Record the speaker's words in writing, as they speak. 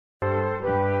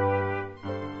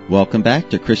Welcome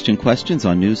back to Christian Questions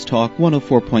on News Talk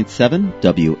 104.7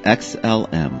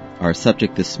 WXLM. Our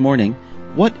subject this morning,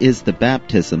 what is the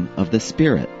baptism of the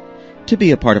Spirit? To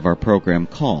be a part of our program,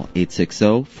 call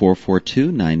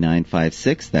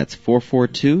 860-442-9956. That's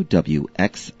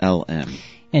 442-WXLM.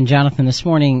 And Jonathan, this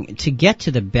morning, to get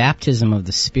to the baptism of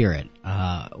the Spirit,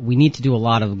 we need to do a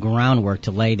lot of groundwork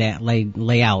to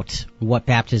lay out what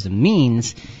baptism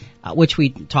means, which we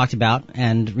talked about.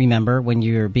 And remember, when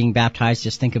you're being baptized,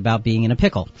 just think about being in a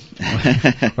pickle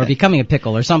or becoming a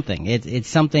pickle or something. It's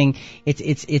something.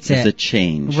 It's a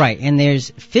change, right? And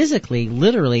there's physically,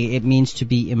 literally, it means to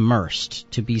be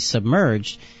immersed, to be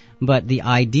submerged. But the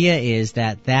idea is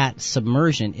that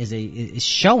submersion is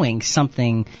showing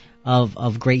something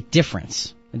of great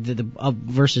difference,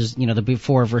 versus the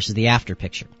before versus the after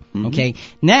picture. Mm-hmm. Okay.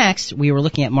 Next, we were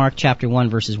looking at Mark chapter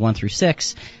 1 verses 1 through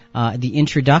 6. The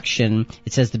introduction,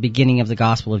 it says the beginning of the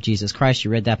gospel of Jesus Christ. You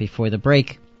read that before the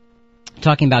break,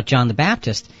 talking about John the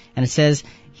Baptist, and it says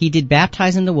he did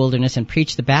baptize in the wilderness and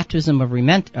preach the baptism of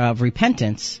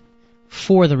repentance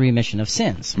for the remission of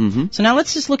sins. Mm-hmm. So now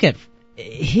let's just look at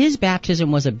his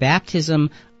baptism. Was a baptism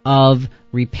of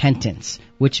repentance,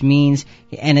 which means,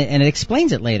 and it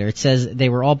explains it later. It says they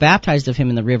were all baptized of him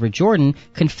in the river Jordan,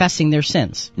 confessing their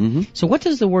sins. Mm-hmm. So what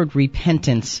does the word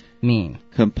repentance mean?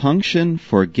 Compunction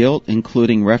for guilt,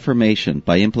 including reformation,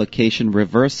 by implication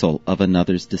reversal of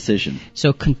another's decision.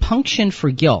 So compunction for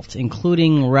guilt,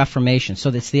 including reformation. So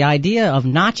it's the idea of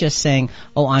not just saying,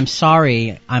 oh, I'm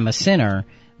sorry, I'm a sinner,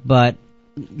 but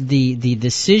the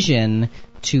decision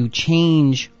to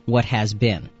change what has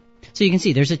been. So you can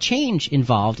see there's a change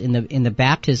involved in the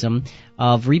baptism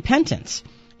of repentance.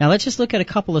 Now let's just look at a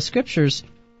couple of scriptures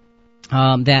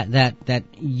that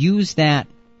use that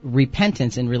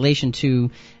repentance in relation to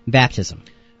baptism.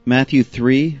 Matthew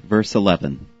 3, verse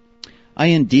 11. I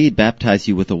indeed baptize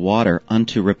you with the water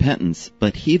unto repentance,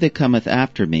 but he that cometh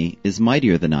after me is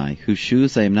mightier than I, whose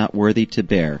shoes I am not worthy to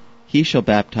bear. He shall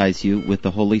baptize you with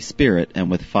the Holy Spirit and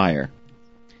with fire.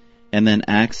 And then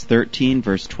Acts 13,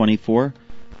 verse 24.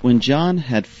 When John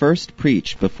had first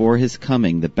preached before his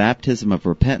coming the baptism of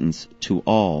repentance to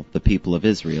all the people of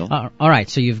Israel. All right,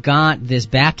 so you've got this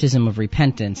baptism of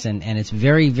repentance, and it's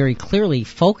very, very clearly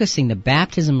focusing the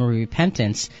baptism of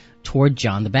repentance toward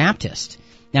John the Baptist.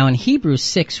 Now in Hebrews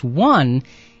 6:1,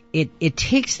 it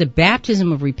takes the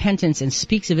baptism of repentance and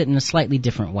speaks of it in a slightly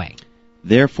different way.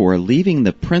 Therefore, leaving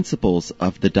the principles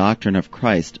of the doctrine of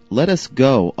Christ, let us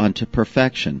go unto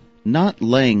perfection, not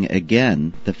laying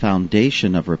again the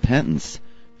foundation of repentance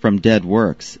from dead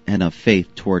works and of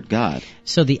faith toward God.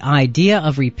 So the idea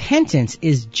of repentance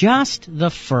is just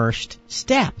the first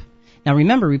step. Now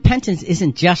remember, repentance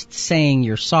isn't just saying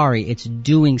you're sorry, it's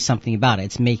doing something about it.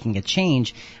 It's making a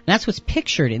change. And that's what's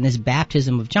pictured in this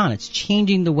baptism of John. It's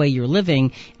changing the way you're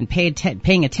living and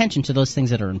paying attention to those things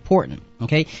that are important.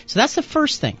 Okay? So that's the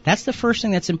first thing. That's the first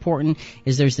thing that's important,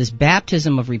 is there's this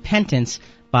baptism of repentance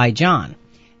by John.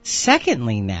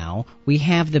 Secondly, now, we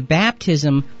have the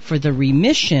baptism for the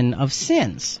remission of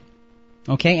sins.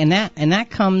 Okay, and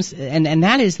that comes, and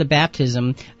that is the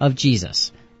baptism of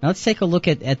Jesus. Now let's take a look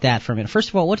at that for a minute. First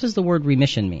of all, what does the word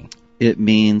remission mean? It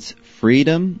means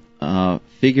freedom,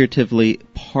 figuratively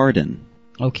pardon.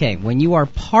 Okay, when you are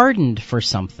pardoned for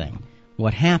something,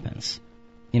 what happens?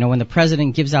 When the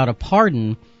president gives out a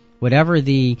pardon, whatever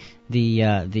the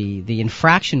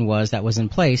infraction was that was in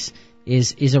place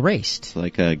is erased. It's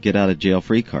like a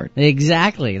get-out-of-jail-free card.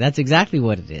 Exactly. That's exactly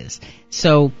what it is.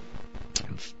 So,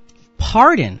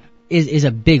 pardon is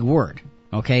a big word,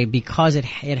 okay, because it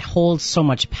holds so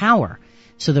much power.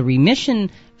 So the remission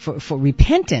for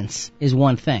repentance is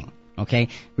one thing, okay?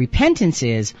 Repentance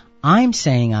is, I'm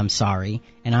saying I'm sorry,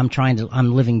 and I'm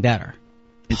living better.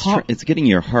 It's getting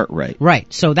your heart right.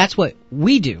 Right. So that's what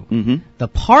we do. Mm-hmm. The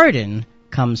pardon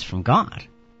comes from God.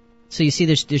 So you see,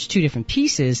 there's two different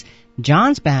pieces.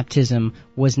 John's baptism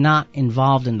was not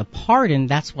involved in the pardon.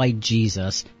 That's why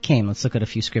Jesus came. Let's look at a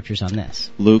few scriptures on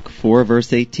this. Luke 4,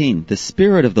 verse 18. The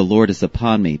Spirit of the Lord is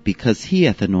upon me, because he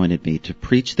hath anointed me to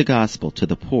preach the gospel to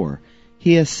the poor.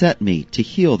 He has set me to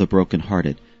heal the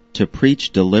brokenhearted, to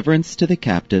preach deliverance to the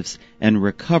captives, and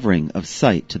recovering of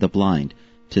sight to the blind,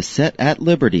 to set at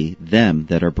liberty them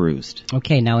that are bruised.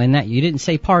 Okay, now in that, you didn't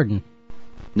say pardon.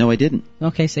 No, I didn't.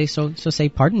 Okay, so say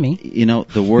pardon me.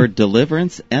 The word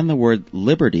deliverance and the word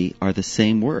liberty are the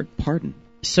same word, pardon.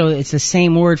 So it's the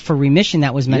same word for remission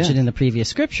that was mentioned in the previous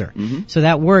scripture. Mm-hmm. So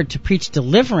that word, to preach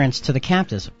deliverance to the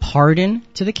captives, pardon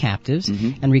to the captives,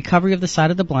 and recovery of the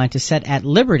sight of the blind, to set at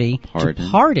liberty, to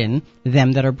pardon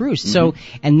them that are bruised. Mm-hmm. So,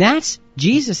 and that's,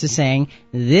 Jesus is saying,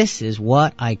 this is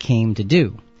what I came to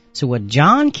do. So what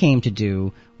John came to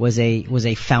do was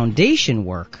a foundation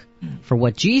work for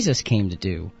what Jesus came to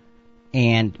do.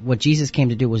 And what Jesus came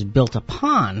to do was built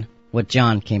upon what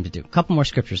John came to do. A couple more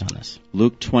scriptures on this.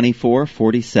 Luke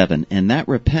 24:47, and that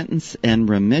repentance and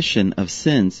remission of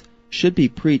sins should be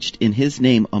preached in his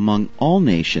name among all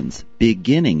nations,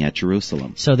 beginning at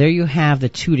Jerusalem. So there you have the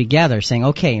two together, saying,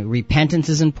 okay, repentance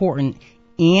is important,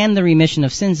 and the remission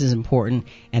of sins is important,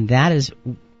 and that is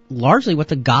largely what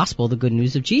the gospel, the good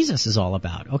news of Jesus, is all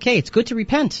about. Okay, it's good to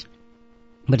repent,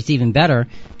 but it's even better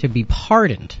to be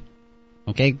pardoned.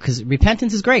 Okay, because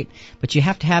repentance is great, but you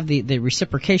have to have the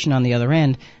reciprocation on the other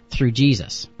end through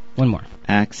Jesus. One more.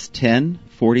 Acts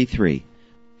 10:43,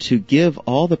 to give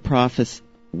all the prophets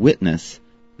witness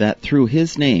that through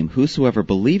his name whosoever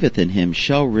believeth in him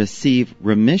shall receive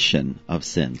remission of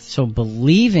sins. So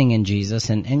believing in Jesus,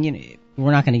 and you know,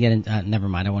 we're not going to get into, never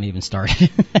mind, I won't even start.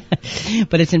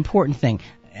 But it's an important thing,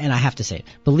 and I have to say it.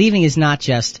 Believing is not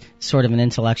just sort of an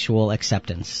intellectual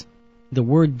acceptance. The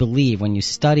word believe, when you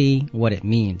study what it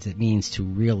means to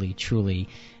really, truly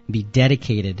be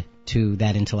dedicated to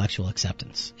that intellectual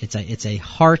acceptance. It's a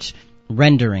heart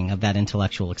rendering of that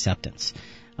intellectual acceptance.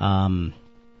 And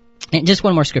just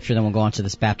one more scripture, then we'll go on to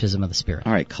this baptism of the Spirit.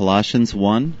 All right, Colossians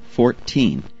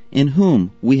 1:14, in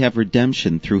whom we have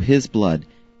redemption through his blood,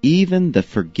 even the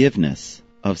forgiveness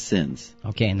of sins.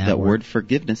 Okay, and that word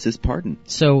forgiveness is pardon.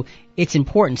 So it's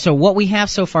important. So what we have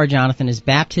so far, Jonathan, is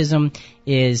baptism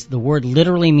is, the word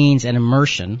literally means an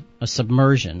immersion, a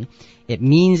submersion. It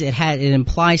means it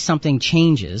implies something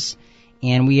changes.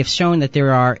 And we have shown that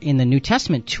there are, in the New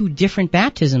Testament, two different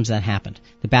baptisms that happened.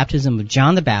 The baptism of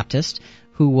John the Baptist,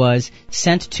 who was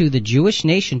sent to the Jewish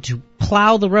nation to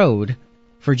plow the road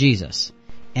for Jesus.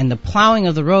 And the plowing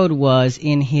of the road was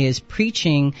in his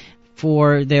preaching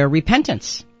for their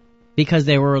repentance, because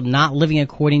they were not living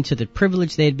according to the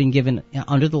privilege they had been given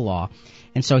under the law.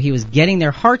 And so he was getting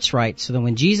their hearts right, so that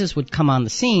when Jesus would come on the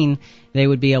scene, they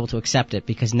would be able to accept it,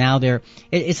 because now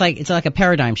it's like a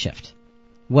paradigm shift.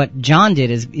 What John did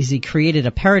is he created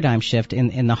a paradigm shift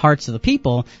in the hearts of the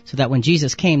people, so that when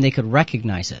Jesus came, they could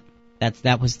recognize it.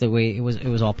 That was the way it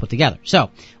was all put together. So,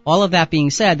 all of that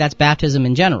being said, that's baptism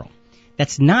in general.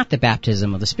 That's not the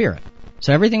baptism of the Spirit.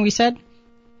 So everything we said,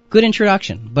 good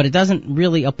introduction, but it doesn't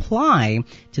really apply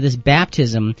to this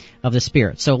baptism of the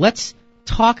Spirit. So let's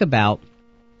talk about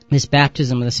this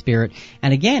baptism of the Spirit.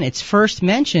 And again, it's first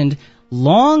mentioned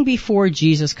long before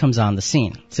Jesus comes on the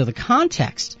scene. So the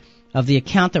context of the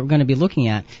account that we're going to be looking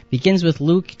at begins with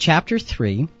Luke chapter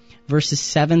 3, verses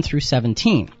 7 through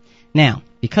 17. Now,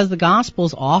 because the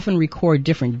Gospels often record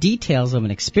different details of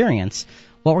an experience,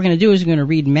 what we're going to do is we're going to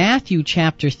read Matthew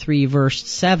chapter 3, verse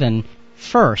 7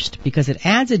 first, because it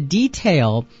adds a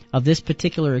detail of this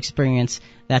particular experience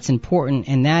that's important,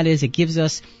 and that is, it gives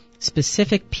us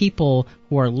specific people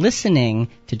who are listening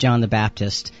to John the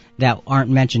Baptist that aren't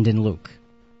mentioned in Luke.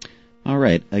 All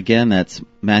right, again, that's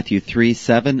Matthew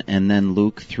 3:7 and then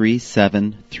Luke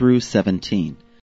 3:7 through 17.